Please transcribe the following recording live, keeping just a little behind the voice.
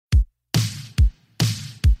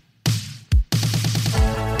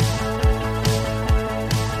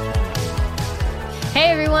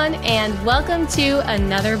everyone, and welcome to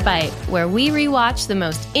Another Bite, where we rewatch the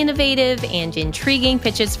most innovative and intriguing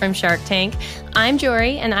pitches from Shark Tank. I'm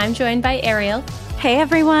Jorie, and I'm joined by Ariel. Hey,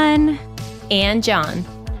 everyone. And Jon.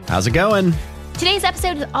 How's it going? Today's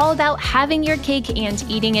episode is all about having your cake and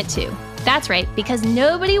eating it too. That's right, because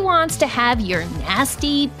nobody wants to have your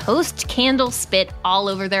nasty post-candle spit all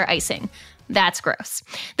over their icing. That's gross.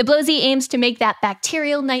 The Blowzee aims to make that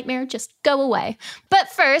bacterial nightmare just go away. But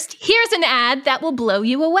first, here's an ad that will blow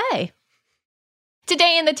you away.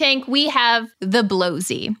 Today in the tank, we have the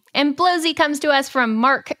Blowzee. And Blowzee comes to us from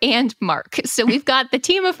Mark and Mark. So we've got the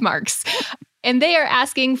team of Marks. And they are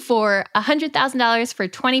asking for $100,000 for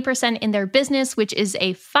 20% in their business, which is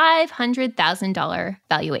a $500,000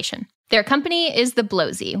 valuation. Their company is the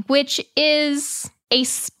Blowzee, which is a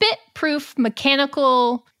spit-proof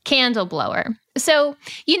mechanical candle blower. So,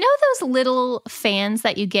 you know those little fans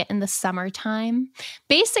that you get in the summertime?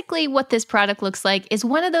 Basically, what this product looks like is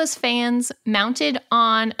one of those fans mounted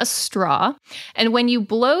on a straw. And when you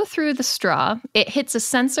blow through the straw, it hits a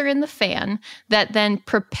sensor in the fan that then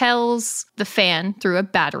propels the fan through a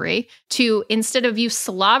battery to, instead of you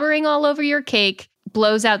slobbering all over your cake,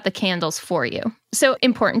 blows out the candles for you. So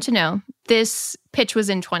important to know, this pitch was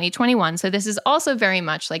in 2021. So this is also very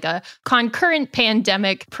much like a concurrent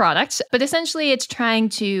pandemic product. But essentially, it's trying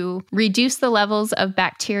to reduce the levels of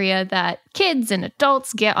bacteria that kids and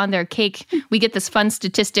adults get on their cake. We get this fun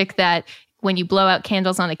statistic that when you blow out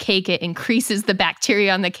candles on a cake, it increases the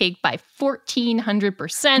bacteria on the cake by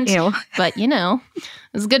 1,400%. Ew. But, you know,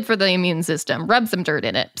 it's good for the immune system. Rub some dirt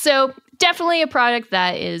in it. So definitely a product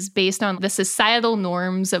that is based on the societal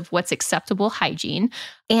norms of what's acceptable hygiene.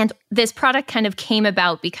 And this product kind of came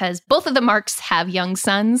about because both of the Marks have young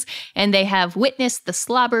sons and they have witnessed the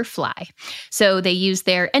slobber fly. So they use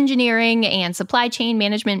their engineering and supply chain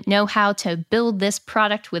management know-how to build this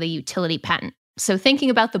product with a utility patent. So thinking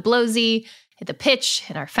about the Blowzee, the pitch,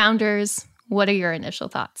 and our founders, what are your initial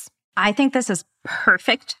thoughts? I think this is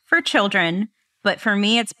perfect for children, but for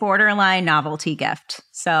me, it's borderline novelty gift.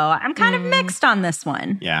 So I'm kind of mixed on this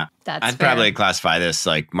one. Yeah. I'd probably classify this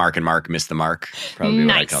like Mark and Mark missed the mark. Probably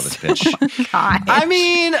nice. What I call this pitch. Oh, God. I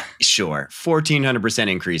mean, sure, 1,400%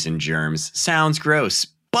 increase in germs. Sounds gross,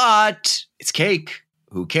 but it's cake.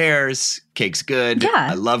 Who cares? Cake's good. Yeah.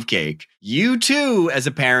 I love cake. You too, as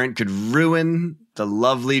a parent, could ruin the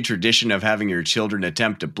lovely tradition of having your children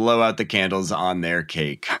attempt to blow out the candles on their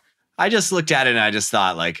cake. I just looked at it and I just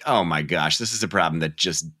thought like, oh my gosh, this is a problem that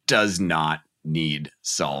just does not need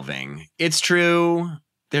solving. It's true.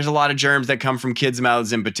 There's a lot of germs that come from kids'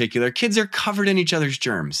 mouths in particular. Kids are covered in each other's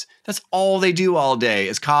germs. That's all they do all day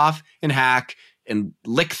is cough and hack and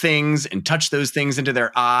lick things and touch those things into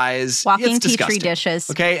their eyes. Walking It's Petri disgusting. dishes.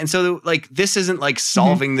 Okay. And so like, this isn't like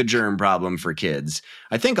solving the germ problem for kids.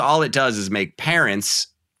 I think all it does is make parents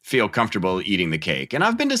feel comfortable eating the cake. And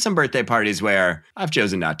I've been to some birthday parties where I've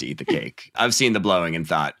chosen not to eat the cake. I've seen the blowing and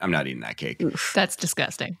thought, I'm not eating that cake. Oof. That's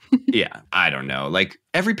disgusting. Yeah. I don't know. Like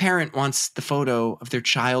every parent wants the photo of their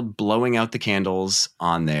child blowing out the candles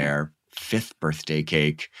on their 5th birthday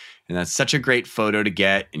cake. And that's such a great photo to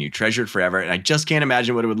get and you treasure it forever. And I just can't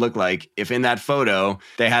imagine what it would look like if in that photo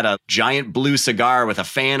they had a giant blue cigar with a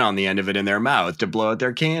fan on the end of it in their mouth to blow out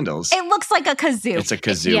their candles. It looks like a kazoo. It's a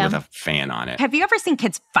kazoo Yeah. with a fan on it. Have you ever seen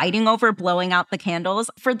kids fighting over blowing out the candles?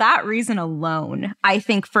 For that reason alone, I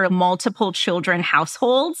think for multiple children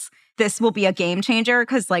households, this will be a game changer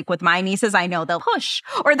because like with my nieces, I know they'll push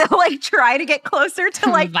or they'll like try to get closer to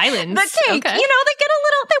like Violence. the cake. Okay. You know,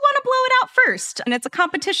 they want to blow it out first. And it's a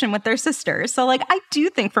competition with their sisters. So like, I do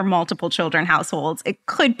think for multiple children households, it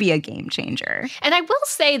could be a game changer. And I will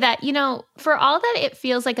say that, you know, for all that it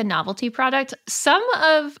feels like a novelty product, some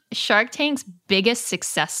of Shark Tank's biggest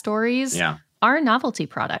success stories are novelty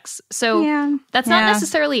products. So that's not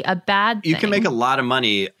necessarily a bad thing. You can make a lot of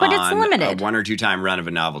money But it's on limited. a 1 or 2 time run of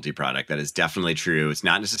a novelty product. That is definitely true. It's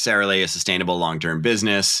not necessarily a sustainable long-term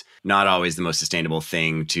business, not always the most sustainable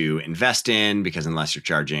thing to invest in because unless you're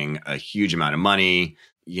charging a huge amount of money,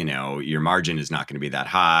 you know, your margin is not going to be that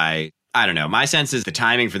high. I don't know. My sense is the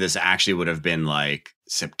timing for this actually would have been like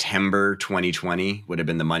September 2020 would have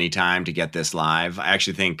been the money time to get this live. I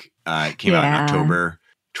actually think it came out in October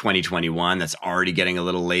 2021. That's already getting a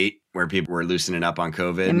little late where people were loosening up on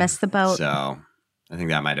COVID. They missed the boat. So I think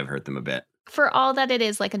that might have hurt them a bit. For all that it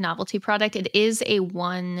is like a novelty product, it is a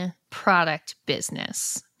one product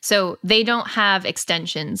business. So they don't have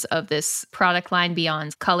extensions of this product line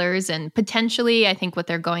beyond colors. And potentially, I think what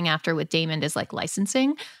they're going after with Damon is like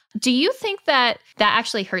licensing. Do you think that that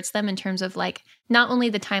actually hurts them in terms of like not only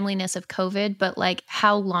the timeliness of COVID, but like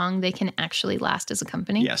how long they can actually last as a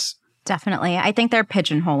company? Yes. Definitely. I think they're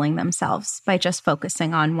pigeonholing themselves by just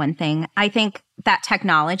focusing on one thing. I think that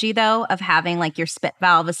technology, though, of having like your spit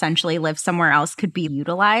valve essentially live somewhere else could be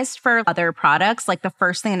utilized for other products. Like the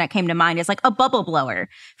first thing that came to mind is like a bubble blower,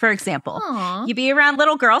 for example. Aww. You be around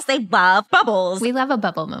little girls, they love bubbles. We love a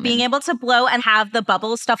bubble moment. Being able to blow and have the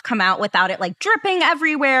bubble stuff come out without it like dripping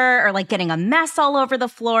everywhere or like getting a mess all over the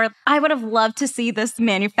floor. I would have loved to see this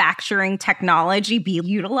manufacturing technology be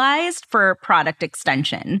utilized for product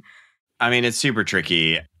extension. I mean, it's super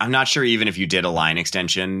tricky. I'm not sure even if you did a line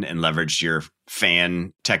extension and leveraged your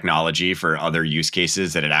fan technology for other use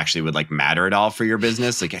cases that it actually would like matter at all for your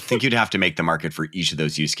business. Like, I think you'd have to make the market for each of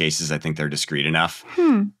those use cases. I think they're discrete enough.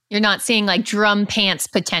 You're not seeing like drum pants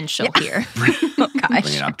potential here. Oh, gosh.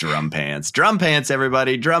 Bringing up drum pants. Drum pants,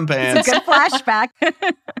 everybody. Drum pants. It's a good flashback.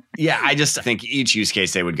 Yeah, I just think each use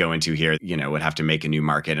case they would go into here, would have to make a new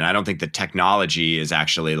market. And I don't think the technology is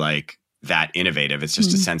actually like that innovative. It's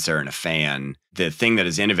just a sensor and a fan. The thing that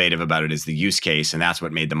is innovative about it is the use case, and that's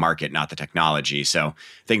what made the market, not the technology. So I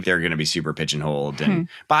think they're going to be super pigeonholed.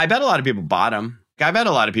 But I bet a lot of people bought them. I bet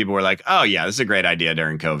a lot of people were like, oh, yeah, this is a great idea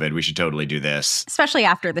during COVID. We should totally do this. Especially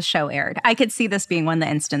after the show aired. I could see this being one of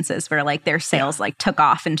the instances where like their sales like took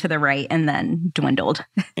off and to the right and then dwindled.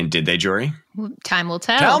 And did they, Jorie? Time will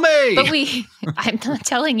tell. Tell me! But I'm not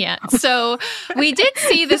telling yet. So we did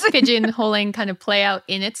see this pigeonholing kind of play out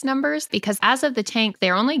in its numbers because as of the tank,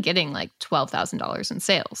 they're only getting like $12,000 in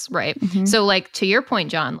sales, right? So like to your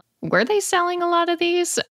point, Jon, were they selling a lot of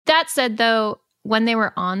these? That said, though, when they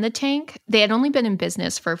were on the tank, they had only been in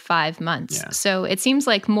business for 5 months. Yeah. So it seems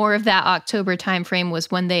like more of that October timeframe was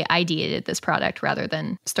when they ideated this product rather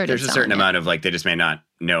than started There's a certain amount of like, they just may not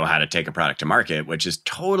know how to take a product to market, which is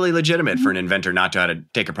totally legitimate for an inventor not to know how to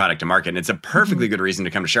take a product to market. And it's a perfectly good reason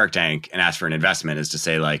to come to Shark Tank and ask for an investment is to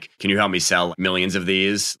say like, can you help me sell millions of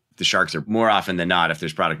these? The sharks are more often than not, if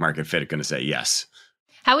there's product market fit, going to say yes.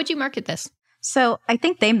 How would you market this? So I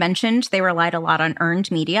think they mentioned they relied a lot on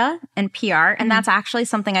earned media and PR. And that's actually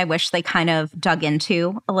something I wish they kind of dug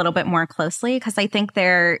into a little bit more closely, because I think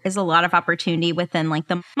there is a lot of opportunity within like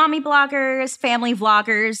the mommy bloggers, family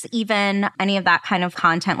vloggers, even any of that kind of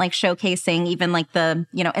content, like showcasing even like the,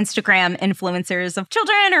 Instagram influencers of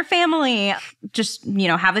children or family. Just,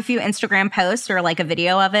 have a few Instagram posts or like a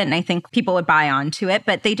video of it. And I think people would buy onto it.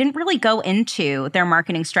 But they didn't really go into their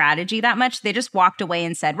marketing strategy that much. They just walked away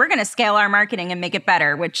and said, we're going to scale our marketing and make it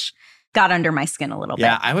better, which got under my skin a little bit.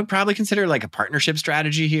 Yeah, I would probably consider like a partnership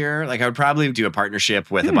strategy here. Like I would probably do a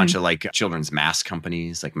partnership with a bunch of like children's mask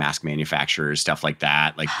companies, like mask manufacturers, stuff like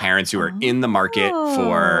that. Like parents who are in the market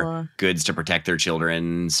for goods to protect their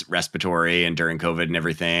children's respiratory and during COVID and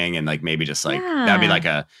everything. And like maybe just like, that'd be like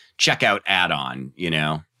a checkout add-on,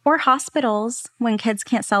 Or hospitals, when kids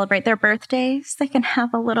can't celebrate their birthdays, they can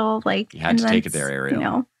have a little like... You had to take it there,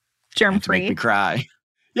 Ariel. Germ-free. Make me cry.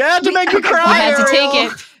 You had to make me cry, You had to Ariel.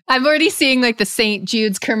 take it. I'm already seeing like the St.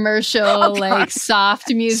 Jude's commercial, like soft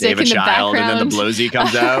music Save a in the child, background. and then the Blowzee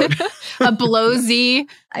comes out. A Blowzee.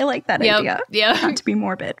 I like that idea. Yeah. Not to be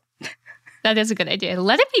morbid. That is a good idea.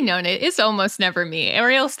 Let it be known it is almost never me.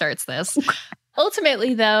 Ariel starts this.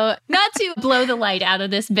 Ultimately, though, not to blow the light out of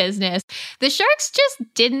this business, the sharks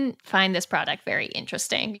just didn't find this product very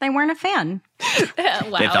interesting. They weren't a fan.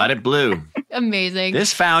 Wow. They thought it blew. Amazing.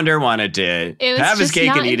 This founder wanted to have his cake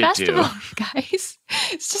and eat it too. Guys,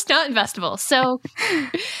 it's just not investable. So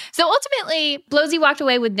ultimately, Blowzee walked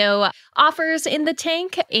away with no offers in the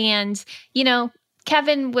tank. And,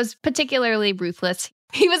 Kevin was particularly ruthless.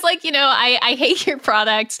 He was like, I hate your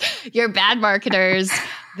product. You're bad marketers.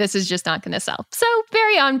 This is just not going to sell. So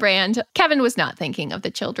very on brand. Kevin was not thinking of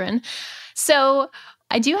the children. So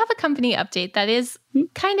I do have a company update that is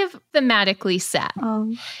kind of thematically sad.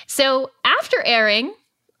 So after airing,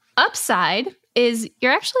 upside is,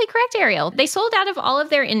 you're actually correct, Ariel. They sold out of all of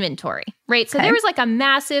their inventory, right? So there was like a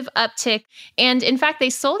massive uptick. And in fact, they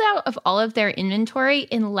sold out of all of their inventory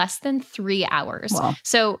in less than 3 hours. Wow.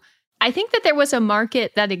 So I think that there was a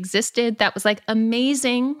market that existed that was like,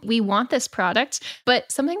 amazing, we want this product.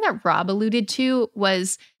 But something that Rob alluded to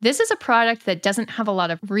was, this is a product that doesn't have a lot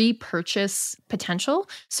of repurchase potential.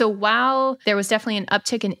 So while there was definitely an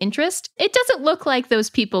uptick in interest, it doesn't look like those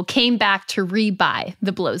people came back to rebuy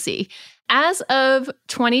the Blowzee. As of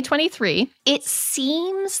 2023, it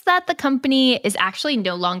seems that the company is actually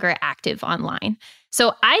no longer active online.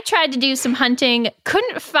 So I tried to do some hunting,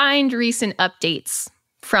 couldn't find recent updates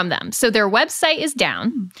from them. So their website is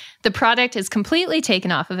down. The product is completely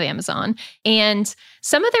taken off of Amazon. And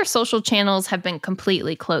some of their social channels have been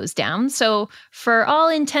completely closed down. So for all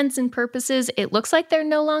intents and purposes, it looks like they're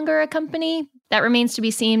no longer a company. That remains to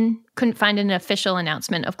be seen. Couldn't find an official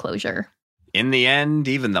announcement of closure. In the end,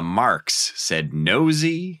 even the marks said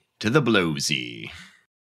nosy to the Blowzee.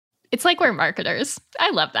 It's like we're marketers.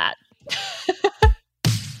 I love that.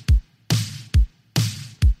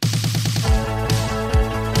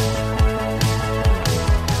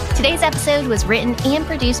 Today's episode was written and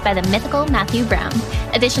produced by the mythical Matthew Brown.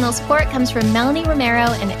 Additional support comes from Melanie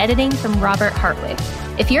Romero and editing from Robert Hartwig.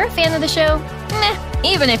 If you're a fan of the show,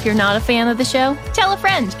 even if you're not a fan of the show, tell a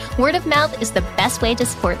friend. Word of mouth is the best way to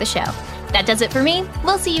support the show. That does it for me.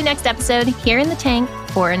 We'll see you next episode here in the tank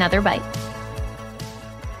for another bite.